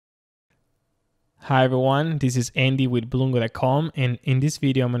Hi everyone, this is Andy with Blungo.com, and in this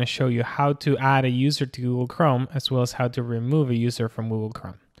video I'm going to show you how to add a user to Google Chrome as well as how to remove a user from Google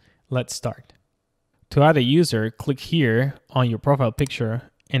Chrome. Let's start. To add a user, click here on your profile picture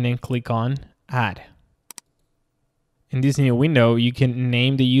and then click on Add. In this new window, you can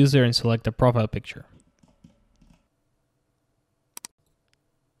name the user and select a profile picture.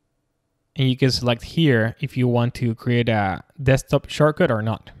 And you can select here if you want to create a desktop shortcut or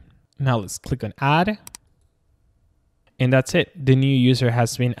not. Now let's click on Add. And that's it. The new user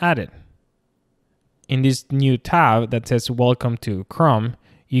has been added. In this new tab that says Welcome to Chrome,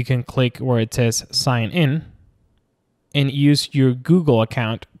 you can click where it says Sign In and use your Google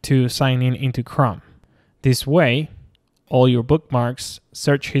account to sign in into Chrome. This way, all your bookmarks,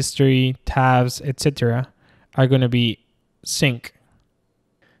 search history, tabs, etc. are going to be synced.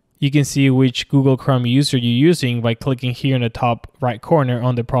 You can see which Google Chrome user you're using by clicking here in the top right corner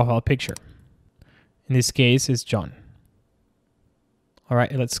on the profile picture. In this case, it's John. All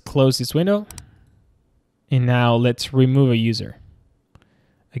right, let's close this window. And now let's remove a user.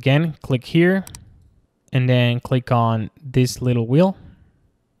 Again, click here and then click on this little wheel.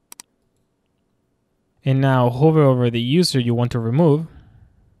 And now hover over the user you want to remove.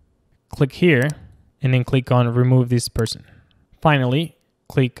 Click here and then click on Remove this person. Finally,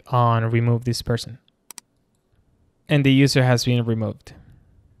 click on Remove this person. And the user has been removed.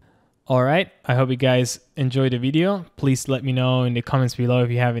 All right, I hope you guys enjoyed the video. Please let me know in the comments below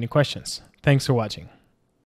if you have any questions. Thanks for watching.